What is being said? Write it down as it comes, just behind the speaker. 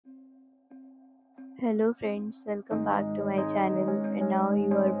Hello friends, welcome back to my channel and now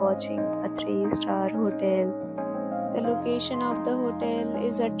you are watching a 3-star hotel. The location of the hotel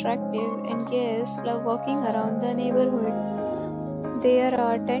is attractive and guests love walking around the neighborhood. There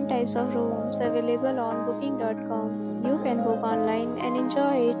are 10 types of rooms available on booking.com. You can book online and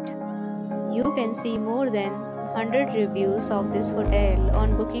enjoy it. You can see more than 100 reviews of this hotel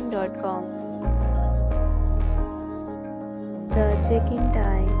on booking.com. The check-in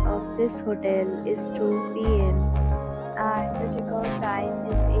time of this hotel is 2 p.m. and the check-out time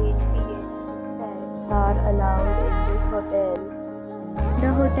is 8 p.m. Pets are allowed in this hotel.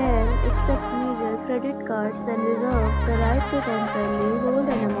 The hotel accepts major credit cards and reserves the right to temporarily hold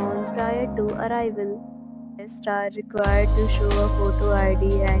an amount prior to arrival. Guests are required to show a photo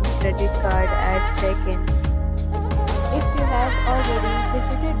ID and credit card at check-in. If you have already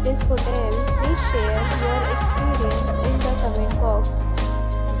visited this hotel, please share your experience in the comment box.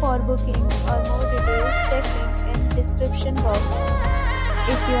 For booking or more details, check link in description box.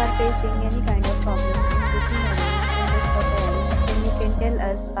 If you are facing any kind of problem in booking a room in this hotel, then you can tell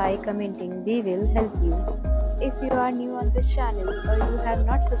us by commenting. We will help you. If you are new on this channel or you have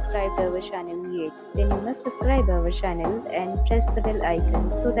not subscribed our channel yet, then you must subscribe our channel and press the bell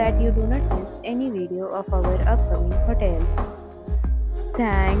icon so that you do not miss any video of our upcoming hotel.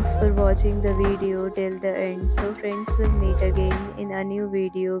 Thanks for watching the video till the end. So friends, will meet again in a new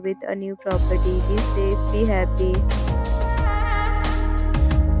video with a new property. Be safe, be happy.